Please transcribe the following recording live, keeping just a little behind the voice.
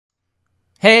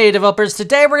Hey developers,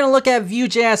 today we're going to look at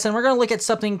Vue.js and we're going to look at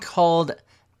something called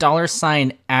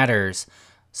 $Attrs.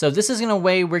 So this is a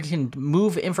way we can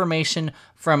move information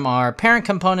from our parent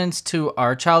components to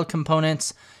our child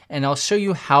components, and I'll show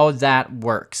you how that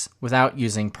works without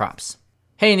using props.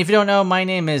 Hey, and if you don't know, my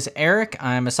name is Eric.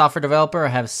 I'm a software developer. I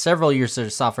have several years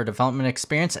of software development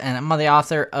experience, and I'm the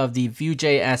author of the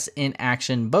Vue.js in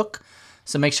Action book.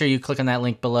 So make sure you click on that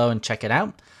link below and check it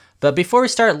out. But before we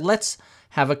start, let's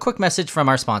have a quick message from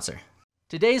our sponsor.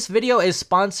 Today's video is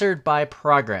sponsored by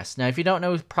Progress. Now, if you don't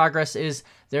know who Progress is,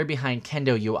 they're behind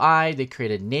Kendo UI. They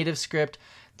created NativeScript.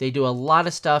 They do a lot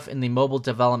of stuff in the mobile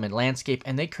development landscape,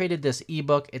 and they created this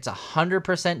ebook. It's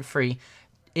 100% free.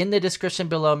 In the description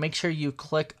below, make sure you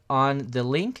click on the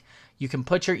link. You can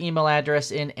put your email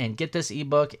address in and get this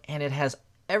ebook, and it has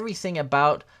everything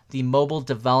about the mobile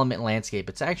development landscape.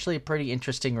 It's actually a pretty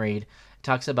interesting read. It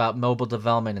talks about mobile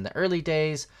development in the early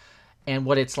days and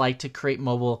what it's like to create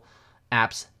mobile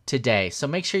apps today. So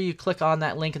make sure you click on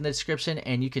that link in the description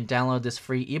and you can download this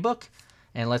free ebook,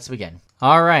 and let's begin.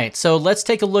 All right, so let's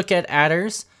take a look at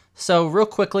Attrs. So real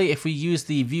quickly, if we use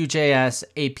the Vue.js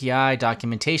API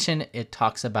documentation, it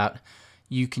talks about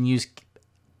you can use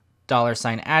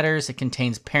 $Attrs. It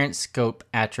contains parent scope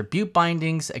attribute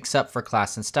bindings, except for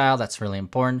class and style, that's really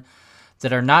important,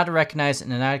 that are not recognized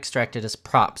and are not extracted as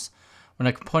props. When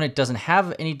a component doesn't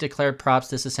have any declared props,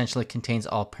 this essentially contains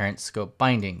all parent scope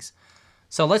bindings.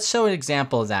 So let's show an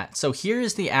example of that. So here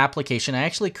is the application. I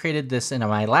actually created this in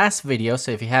my last video,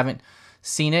 so if you haven't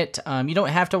seen it, you don't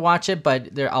have to watch it, but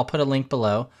I'll put a link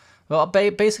below. Well,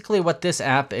 basically what this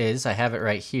app is, I have it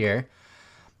right here,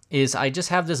 is I just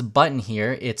have this button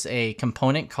here. It's a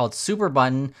component called super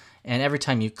button, and every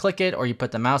time you click it or you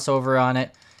put the mouse over on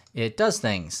it, it does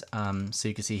things. So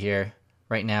you can see here,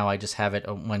 right now I just have it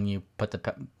when you put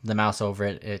the mouse over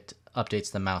it, it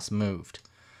updates the mouse moved.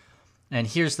 And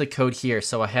here's the code here.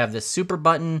 So I have this super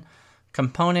button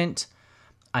component.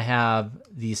 I have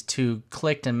these two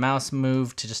clicked and mouse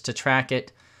moved to track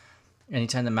it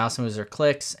anytime the mouse moves or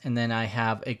clicks. And then I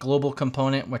have a global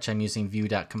component, which I'm using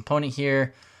view.component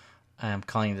here. I'm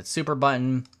calling it super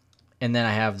button. And then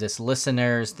I have this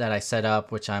listeners that I set up,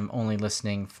 which I'm only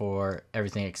listening for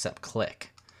everything except click.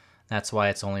 That's why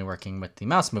it's only working with the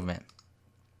mouse movement.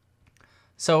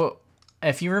 So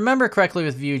if you remember correctly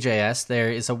with Vue.js,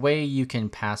 there is a way you can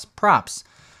pass props.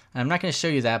 And I'm not going to show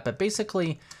you that, but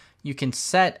basically you can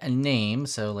set a name,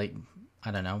 so like,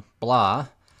 I don't know, blah,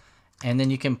 and then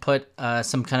you can put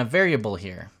some kind of variable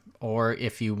here. Or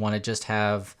if you want to just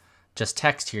have just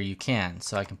text here, you can.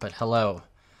 So I can put hello.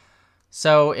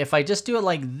 So if I just do it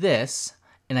like this,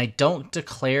 and I don't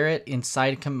declare it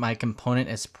inside my component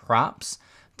as props,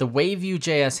 the way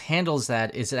Vue.js handles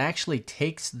that is it actually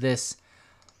takes this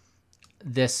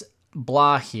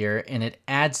blah here and it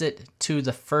adds it to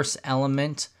the first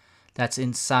element that's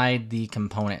inside the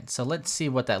component. So let's see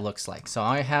what that looks like. So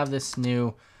I have this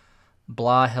new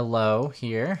blah hello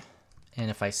here,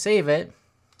 and if I save it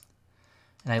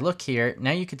and I look here,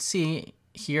 now you can see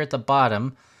here at the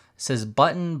bottom it says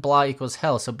button blah equals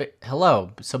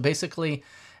hello. So basically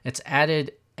it's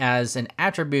added as an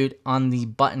attribute on the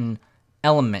button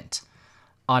element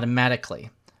automatically.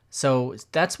 So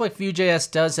that's what Vue.js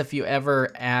does if you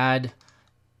ever add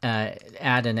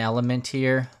an element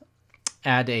here,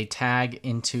 add a tag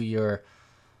into your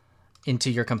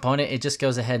component, it just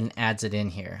goes ahead and adds it in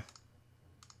here.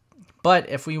 But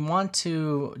if we want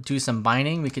to do some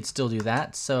binding, we could still do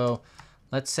that. So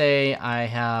let's say I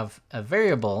have a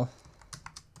variable.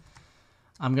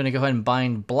 I'm going to go ahead and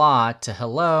bind blah to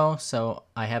hello. So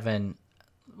I have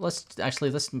let's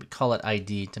call it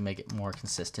ID to make it more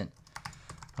consistent.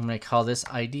 I'm going to call this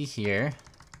ID here.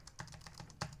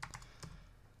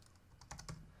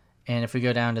 And if we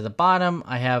go down to the bottom,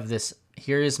 I have this,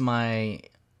 here is my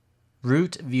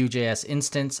root Vue.js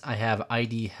instance. I have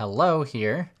ID hello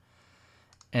here.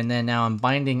 And then now I'm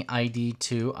binding ID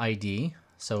to ID,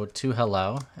 so to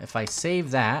hello. If I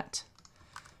save that,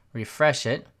 refresh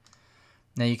it,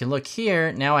 now you can look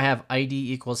here, now I have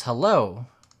ID equals hello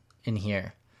in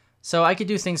here. So I could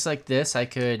do things like this. I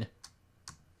could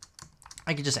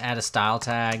just add a style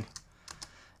tag,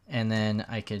 and then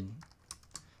I could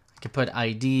put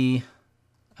ID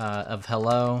of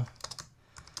hello,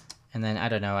 and then I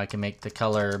don't know, I can make the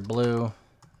color blue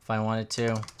if I wanted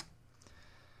to.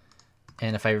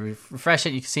 And if I refresh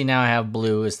it, you can see now I have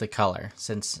blue as the color,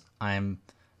 since I'm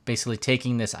basically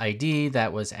taking this ID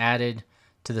that was added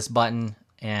to this button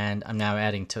and I'm now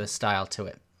adding to a style to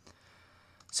it.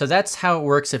 So that's how it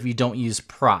works if you don't use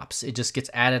props. It just gets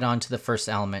added onto the first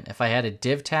element. If I had a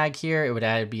div tag here, it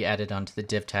would be added onto the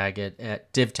div tag.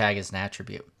 Div tag is an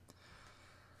attribute.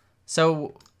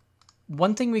 So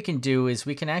one thing we can do is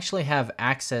we can actually have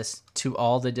access to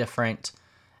all the different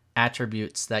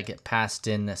attributes that get passed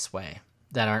in this way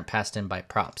that aren't passed in by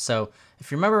props. So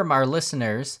if you remember our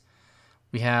listeners,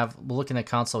 we'll look in the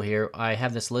console here. I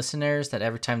have this listeners that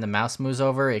every time the mouse moves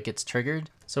over, it gets triggered.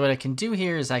 So what I can do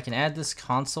here is I can add this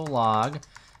console log,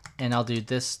 and I'll do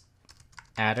this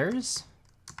Attrs.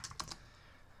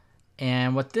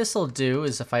 And what this will do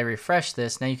is if I refresh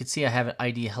this, now you can see I have an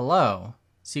ID hello.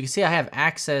 So you can see I have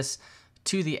access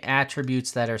to the attributes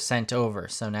that are sent over.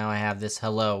 So now I have this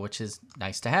hello, which is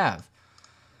nice to have.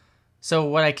 So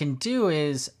what I can do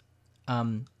is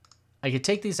I could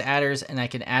take these Attrs and I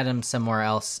can add them somewhere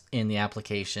else in the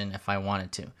application if I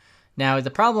wanted to. Now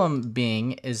the problem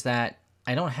being is that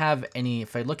I don't have any,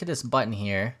 if I look at this button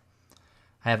here,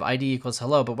 I have ID equals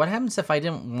hello, but what happens if I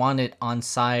didn't want it on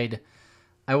side,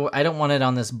 I don't want it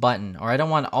on this button, or I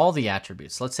don't want all the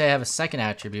attributes. Let's say I have a second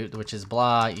attribute, which is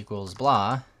blah equals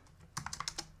blah.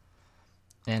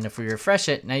 And if we refresh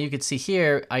it, now you can see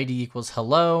here, ID equals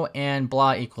hello and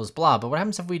blah equals blah. But what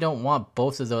happens if we don't want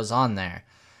both of those on there?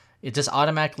 It just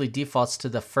automatically defaults to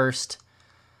the first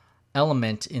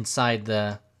element inside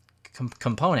the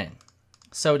component.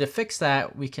 So to fix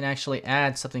that, we can actually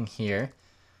add something here,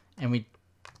 and we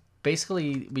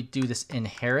do this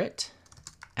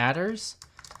inheritAttrs,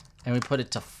 and we put it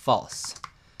to false.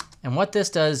 And what this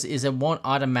does is it won't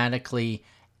automatically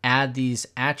add these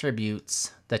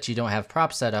attributes that you don't have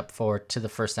props set up for to the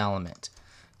first element.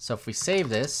 So if we save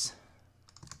this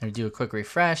and we do a quick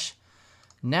refresh,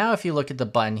 now if you look at the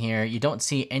button here, you don't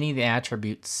see any of the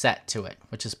attributes set to it,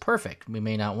 which is perfect. We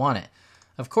may not want it.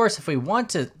 Of course, if we want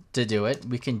to do it,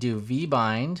 we can do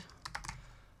vbind,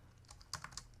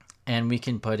 and we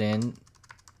can put in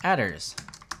Attrs.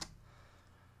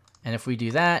 And if we do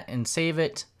that and save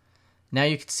it, now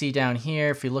you can see down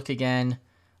here, if we look again,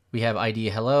 we have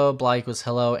ID hello, blah equals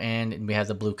hello, and we have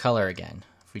the blue color again.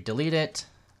 If we delete it,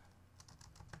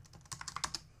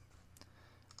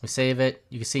 we save it,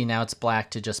 you can see now it's black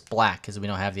to just black because we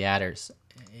don't have the Attrs.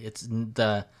 It's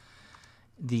the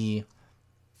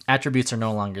attributes are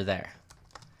no longer there.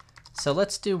 So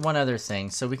let's do one other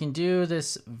thing. So we can do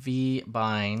this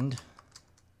vbind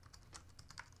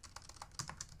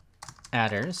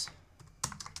Attrs.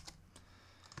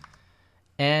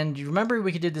 And you remember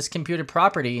we did this computed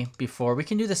property before. We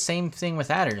can do the same thing with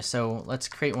Attrs. So let's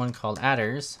create one called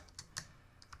Attrs.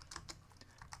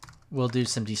 We'll do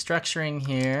some destructuring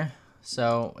here.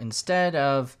 So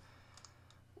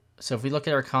if we look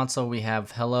at our console, we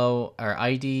have hello, our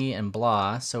ID, and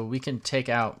blah. So we can take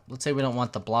out, let's say we don't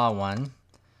want the blah one.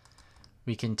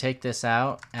 We can take this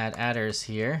out, add Attrs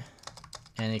here,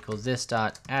 and equal this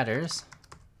dot Attrs.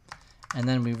 And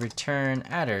then we return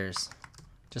Attrs,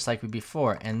 just like we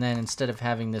before. And then instead of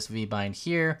having this vbind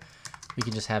here, we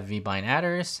can just have vbind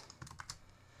Attrs.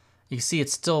 You can see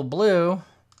it's still blue,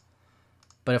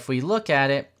 but if we look at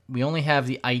it, we only have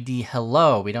the ID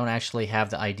hello. We don't actually have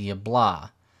the ID of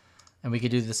blah. And we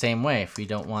could do the same way if we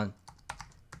want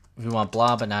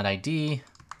blah but not ID.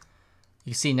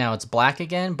 You see now it's black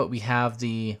again, but we have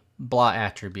the blah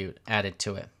attribute added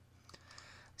to it.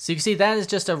 So you can see that is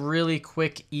just a really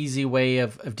quick, easy way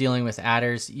of dealing with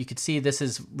Attrs. You can see this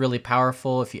is really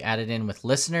powerful if you add it in with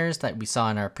listeners that we saw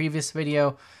in our previous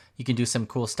video. You can do some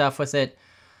cool stuff with it.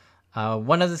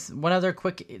 One other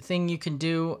quick thing you can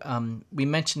do, we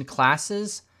mentioned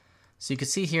classes. So you can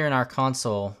see here in our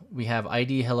console, we have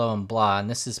ID, hello, and blah, and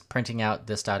this is printing out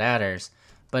this .attrs.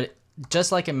 But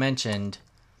just like I mentioned,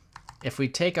 if we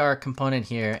take our component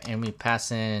here and we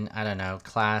pass in, I don't know,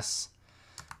 class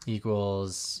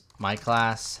equals my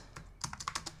class,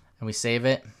 and we save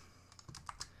it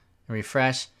and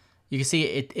refresh, you can see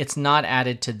it's not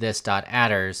added to this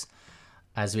 .attrs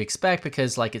as we expect,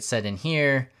 because like it said in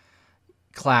here,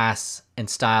 class and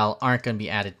style aren't going to be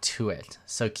added to it.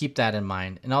 So keep that in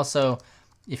mind. And also,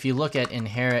 if you look at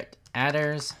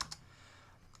inheritAttrs,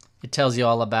 it tells you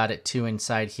all about it too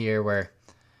inside here, where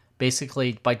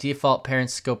basically by default parent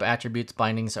scope attributes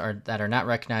bindings that are not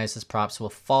recognized as props will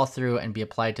fall through and be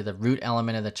applied to the root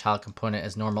element of the child component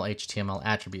as normal HTML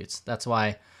attributes. That's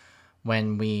why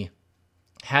when we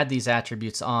had these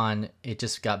attributes on, it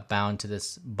just got bound to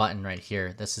this button right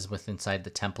here. This is inside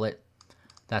the template.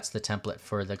 That's the template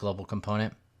for the global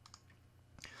component.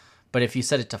 But if you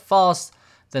set it to false,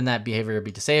 then that behavior will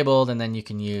be disabled, and then you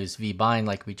can use vbind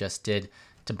like we just did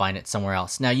to bind it somewhere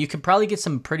else. Now you can probably get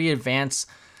some pretty advanced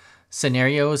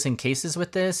scenarios and cases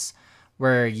with this,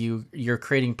 where you're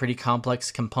creating pretty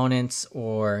complex components,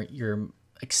 or you're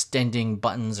extending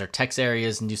buttons or text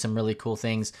areas and do some really cool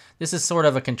things. This is sort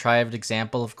of a contrived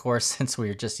example, of course, since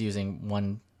we're just using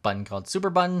one button called super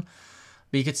button.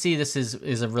 But you could see this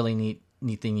is a really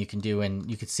neat thing you can do, and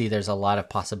you could see there's a lot of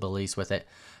possibilities with it.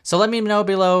 So let me know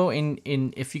below in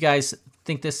if you guys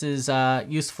think this is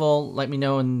useful. Let me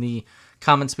know in the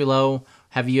comments below.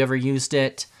 Have you ever used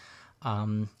it?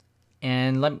 And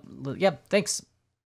yeah, thanks.